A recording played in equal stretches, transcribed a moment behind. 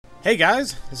Hey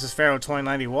guys, this is Pharaoh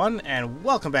 2091, and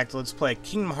welcome back to Let's Play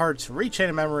Kingdom Hearts Rechain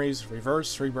of Memories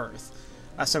Rebirth.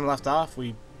 Last time we left off,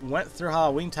 we went through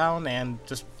Halloween Town and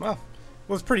just, well,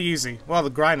 it was pretty easy. Well,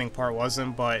 the grinding part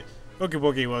wasn't, but Boogie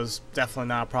Boogie was definitely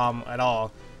not a problem at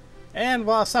all. And,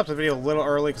 well, I stopped the video a little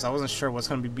early because I wasn't sure what's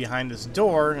going to be behind this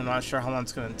door, and I'm not sure how long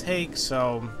it's going to take,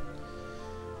 so...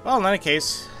 Well, in any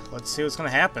case, let's see what's going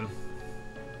to happen.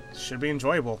 Should be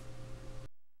enjoyable.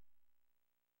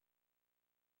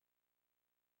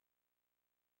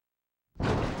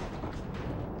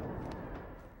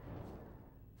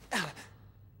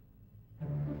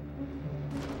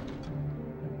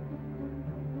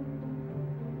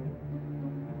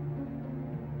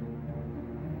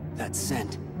 That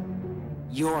scent.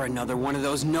 You're another one of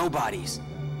those nobodies.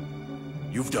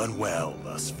 You've done well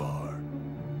thus far.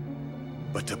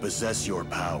 But to possess your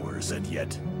powers and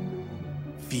yet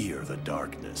fear the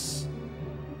darkness,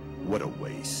 what a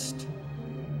waste.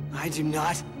 I do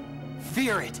not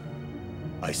fear it.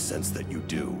 I sense that you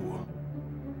do.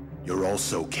 You're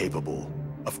also capable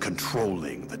of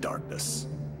controlling the darkness.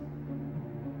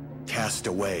 Cast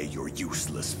away your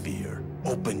useless fear.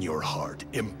 Open your heart.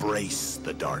 Embrace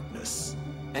the darkness.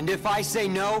 And if I say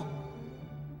no?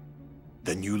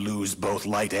 Then you lose both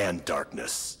light and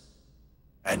darkness.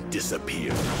 And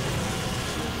disappear.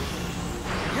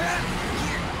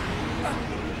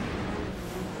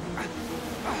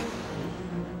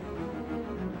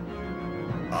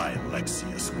 I,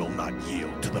 Lexius, will not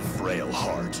yield to the frail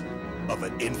heart of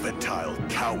an infantile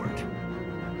coward.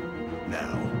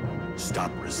 Now,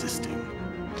 stop resisting.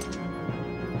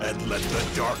 And let the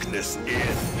darkness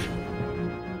in.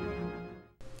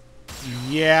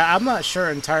 Yeah, I'm not sure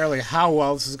entirely how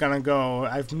well this is gonna go.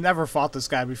 I've never fought this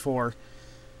guy before.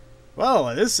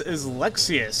 Well, this is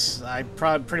Lexius.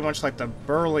 I'm pretty much like the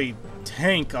burly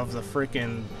tank of the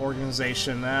freaking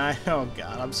organization. Oh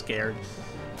god, I'm scared.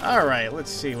 Alright, let's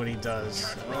see what he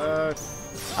does.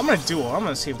 I'm gonna duel. I'm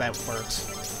gonna see if that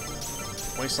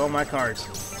works. Waste all my cards.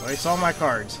 Waste all my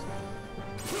cards.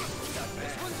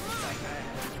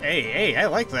 Hey, I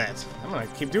like that. I'm gonna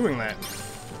keep doing that.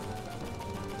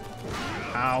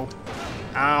 Ow.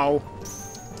 Ow.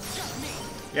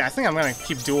 Yeah, I think I'm gonna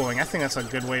keep dueling. I think that's a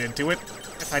good way to do it,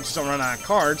 if I just don't run out of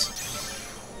cards.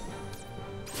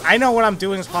 I know what I'm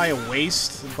doing is probably a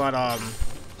waste, but,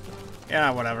 yeah,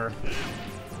 whatever.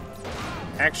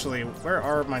 Actually, where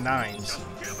are my 9s?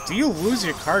 Do you lose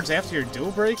your cards after your duel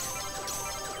break?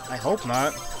 I hope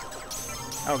not.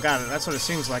 Oh god, that's what it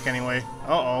seems like anyway.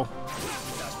 Uh-oh.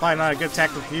 It's probably not a good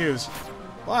tactic to use.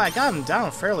 Well, I got him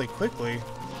down fairly quickly.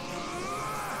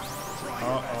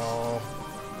 Uh-oh.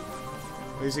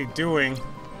 What is he doing? Okay,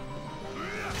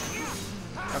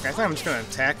 I think I'm just gonna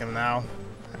attack him now.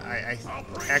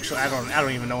 Actually, I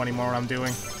don't even know anymore what I'm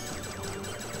doing.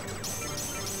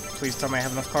 Please tell me I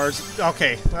have enough cards.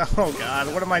 Okay. Oh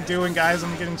god, what am I doing, guys?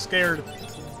 I'm getting scared.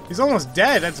 He's almost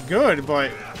dead. That's good,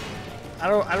 but I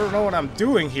don't know what I'm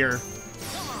doing here.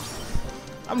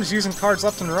 I'm just using cards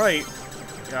left and right.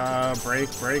 Break.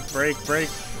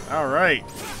 All right.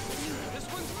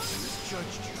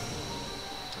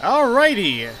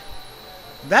 Alrighty.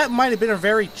 That might have been a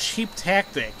very cheap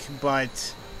tactic,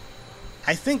 but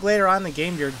I think later on in the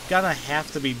game you're gonna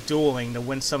have to be dueling to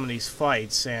win some of these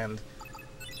fights, and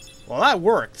well, that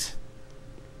worked.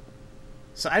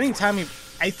 So anytime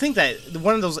I think that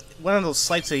one of those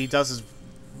slights that he does is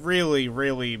really,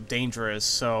 really dangerous.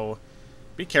 So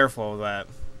be careful of that.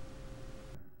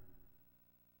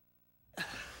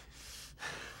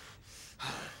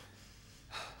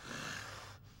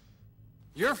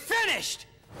 You're finished!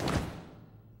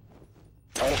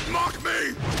 Don't mock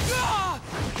me!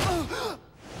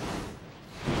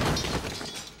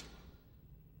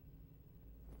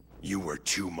 You were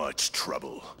too much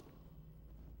trouble.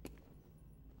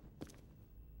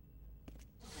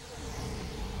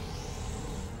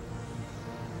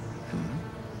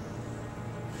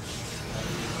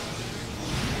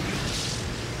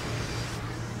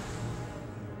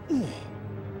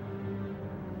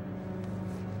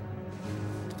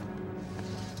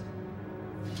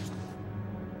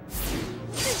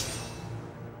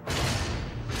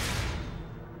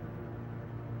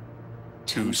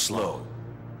 Too slow.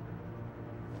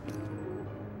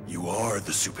 You are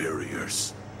the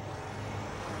superiors.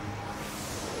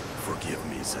 Forgive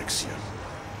me, Zexion.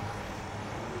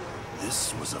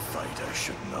 This was a fight I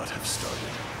should not have started.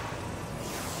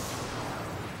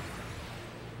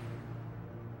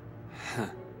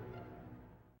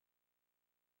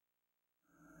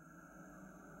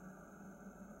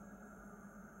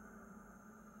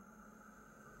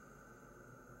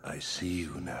 I see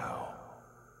you now,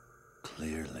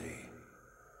 clearly.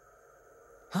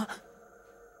 Huh?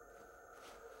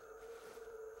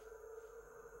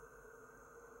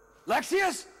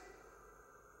 Lexius?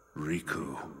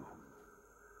 Riku,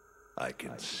 I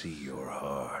can see your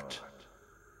heart.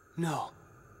 No,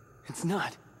 it's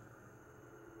not.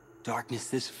 Darkness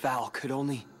this foul could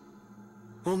only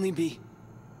be...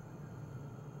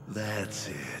 That's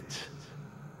it.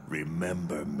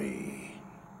 Remember me.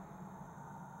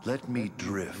 Let me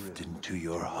drift into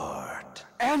your heart.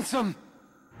 Ansem!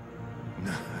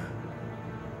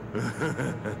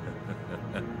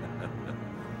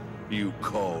 You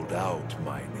called out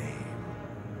my name.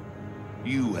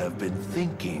 You have been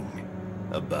thinking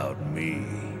about me.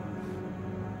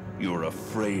 You're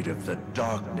afraid of the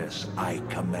darkness I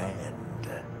command.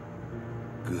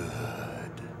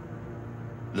 Good.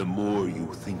 The more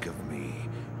you think of me,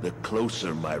 the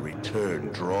closer my return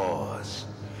draws.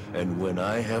 And when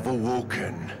I have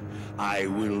awoken, I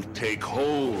will take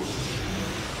hold.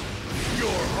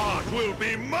 Your heart will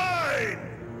be mine!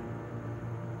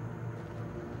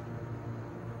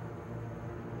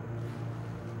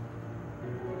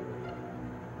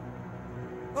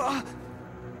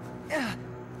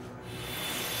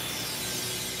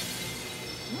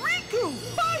 Riku,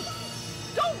 fight!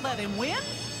 Don't let him win!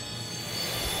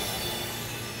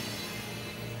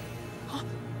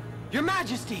 Your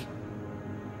Majesty!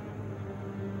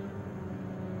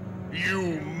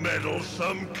 You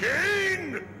meddlesome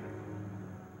king!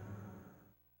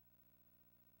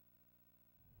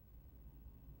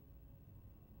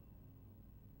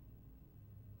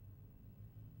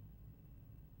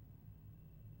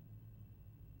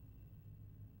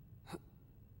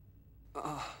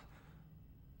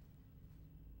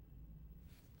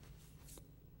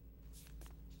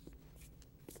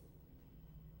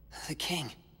 The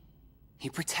king. He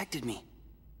protected me.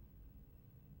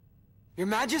 Your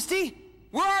Majesty?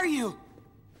 Where are you?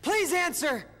 Please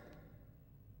answer!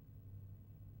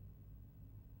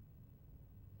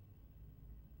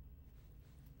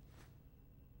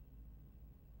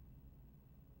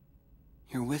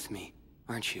 You're with me,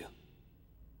 aren't you?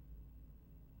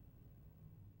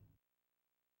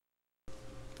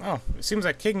 Oh, it seems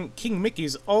like King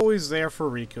Mickey's always there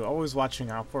for Riku, always watching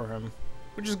out for him,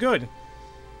 which is good.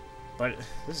 But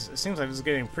it seems like this is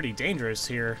getting pretty dangerous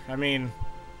here. I mean,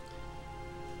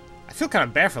 I feel kind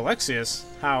of bad for Lexius,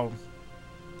 how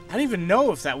I don't even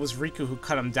know if that was Riku who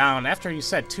cut him down. After he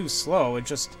said too slow, it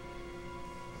just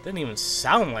didn't even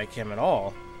sound like him at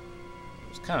all. It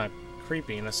was kind of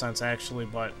creepy in a sense, actually,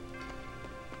 but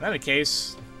in any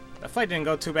case, that fight didn't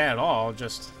go too bad at all.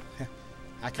 Just,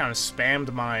 I kind of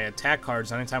spammed my attack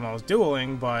cards anytime I was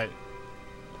dueling, but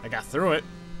I got through it.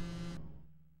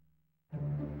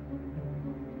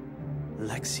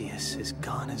 Lexius is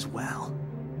gone as well.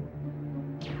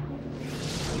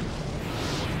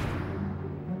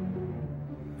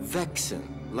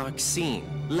 Vexen,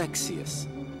 Larxene, Lexius.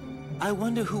 I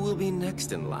wonder who will be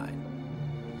next in line.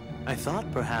 I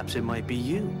thought perhaps it might be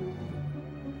you.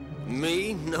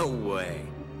 Me? No way.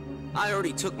 I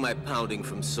already took my pounding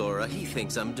from Sora. He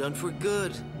thinks I'm done for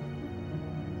good.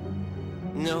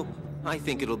 Nope. I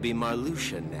think it'll be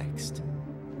Marluxia next.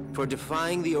 For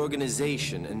defying the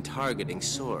organization and targeting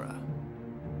Sora.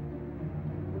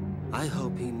 I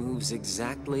hope he moves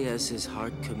exactly as his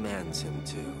heart commands him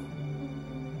to.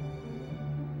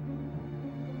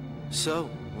 So,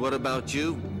 what about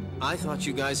you? I thought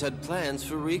you guys had plans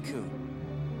for Riku.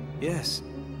 Yes,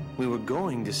 we were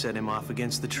going to set him off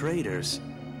against the traitors.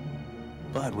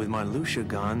 But with Marluxia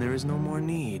gone, there is no more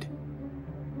need.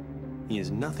 He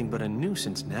is nothing but a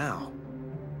nuisance now.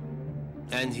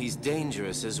 And he's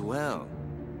dangerous as well.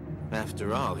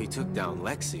 After all, he took down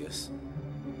Lexius.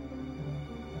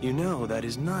 You know, that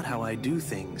is not how I do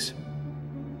things.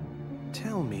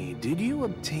 Tell me, did you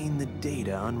obtain the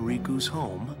data on Riku's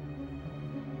home?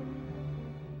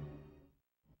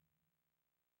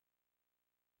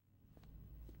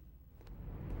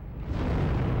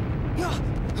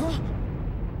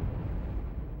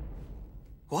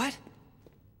 What?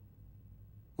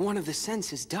 One of the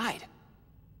senses died.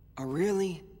 A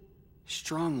really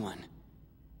strong one.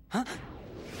 Huh?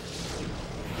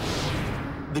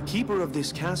 The keeper of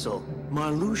this castle,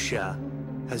 Marluxia,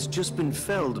 has just been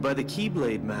felled by the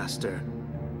Keyblade Master.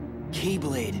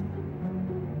 Keyblade.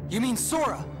 You mean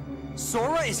Sora?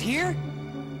 Sora is here?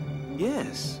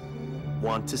 Yes.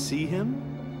 Want to see him?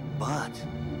 But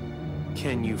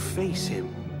can you face him?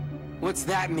 What's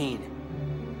that mean?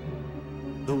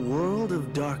 The world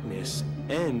of darkness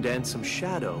and Ansem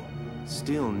Shadow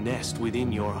still nest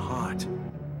within your heart.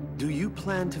 Do you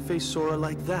plan to face Sora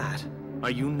like that? Are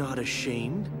you not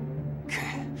ashamed?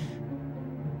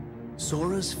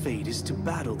 Sora's fate is to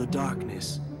battle the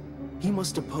darkness. He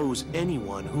must oppose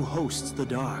anyone who hosts the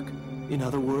dark. In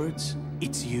other words,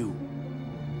 it's you.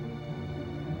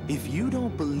 If you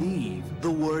don't believe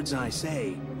the words I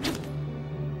say,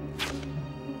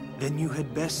 then you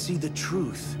had best see the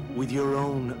truth with your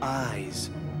own eyes.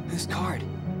 This card.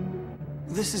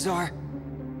 This is our...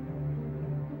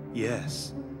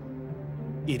 Yes.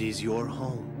 It is your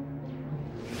home.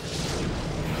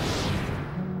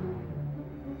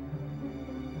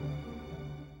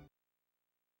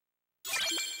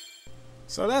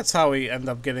 So that's how we end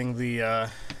up getting the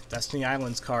Destiny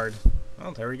Islands card.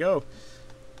 Well, there we go.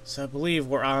 So I believe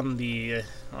we're on the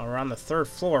 3rd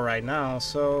floor right now.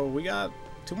 So we got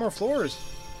 2 more floors.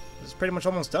 This is pretty much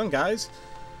almost done, guys.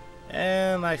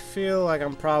 And I feel like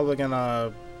I'm probably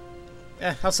gonna...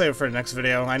 I'll save it for the next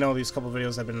video. I know these couple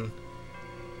videos have been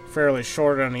fairly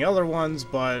shorter than the other ones,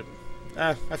 but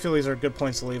I feel these are good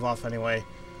points to leave off anyway.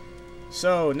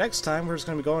 So next time we're just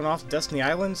going to be going off to Destiny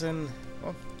Islands, and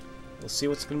well, we'll see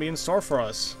what's going to be in store for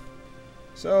us.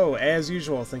 So as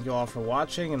usual, thank you all for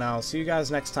watching, and I'll see you guys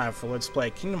next time for Let's Play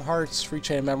Kingdom Hearts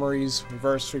Rechained Memories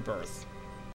Reverse Rebirth.